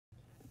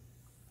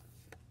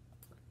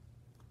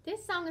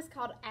This song is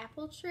called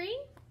Apple Tree.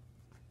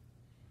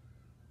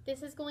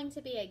 This is going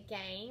to be a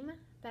game,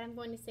 but I'm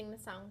going to sing the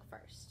song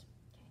first.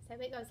 Okay,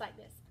 so it goes like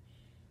this.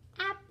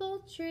 Apple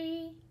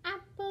tree,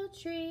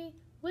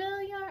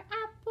 will your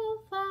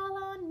apple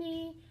fall on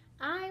me?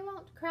 I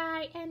won't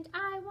cry and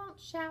I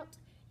won't shout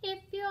if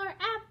your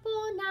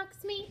apple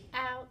knocks me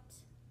out.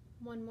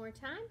 One more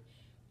time.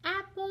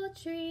 Apple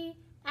tree,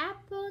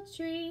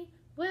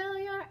 will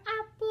your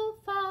apple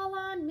fall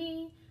on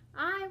me?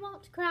 I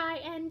won't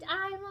cry and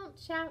I won't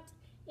shout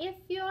if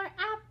your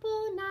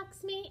apple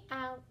knocks me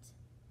out.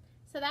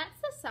 So that's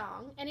the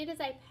song, and it is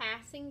a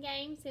passing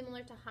game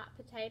similar to hot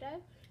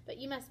potato, but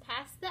you must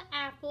pass the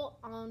apple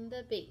on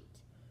the beat.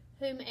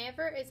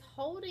 Whomever is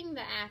holding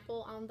the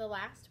apple on the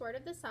last word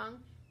of the song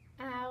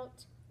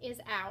is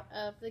out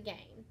of the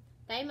game.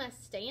 They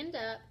must stand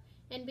up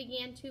and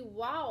begin to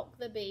walk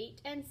the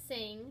beat and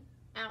sing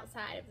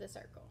outside of the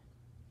circle.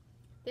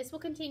 This will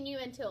continue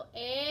until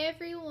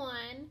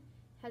everyone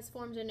has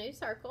formed a new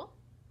circle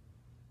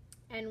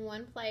and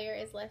one player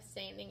is left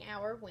standing,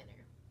 our winner.